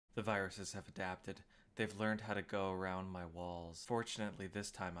The viruses have adapted. They've learned how to go around my walls. Fortunately,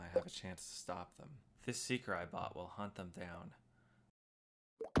 this time I have a chance to stop them. This seeker I bought will hunt them down.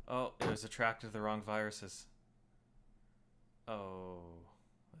 Oh, it was attracted to the wrong viruses. Oh,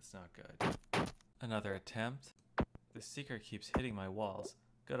 that's not good. Another attempt. This seeker keeps hitting my walls.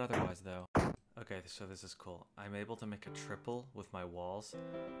 Good otherwise, though. Okay, so this is cool. I'm able to make a triple with my walls,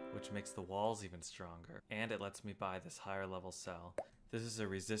 which makes the walls even stronger. And it lets me buy this higher level cell. This is a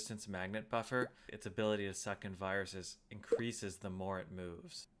resistance magnet buffer. Its ability to suck in viruses increases the more it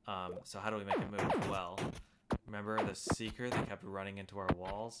moves. So how do we make it move? Well, remember the seeker that kept running into our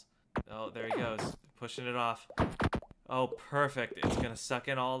walls? Oh, there he goes, pushing it off. Oh, perfect. It's gonna suck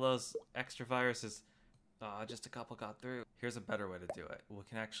in all those extra viruses. Just a couple got through. Here's a better way to do it. We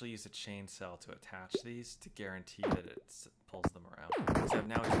can actually use a chain cell to attach these to guarantee that it pulls them around. Except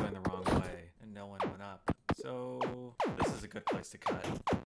now he's going the wrong way, and no one went up. So this is a good place to cut.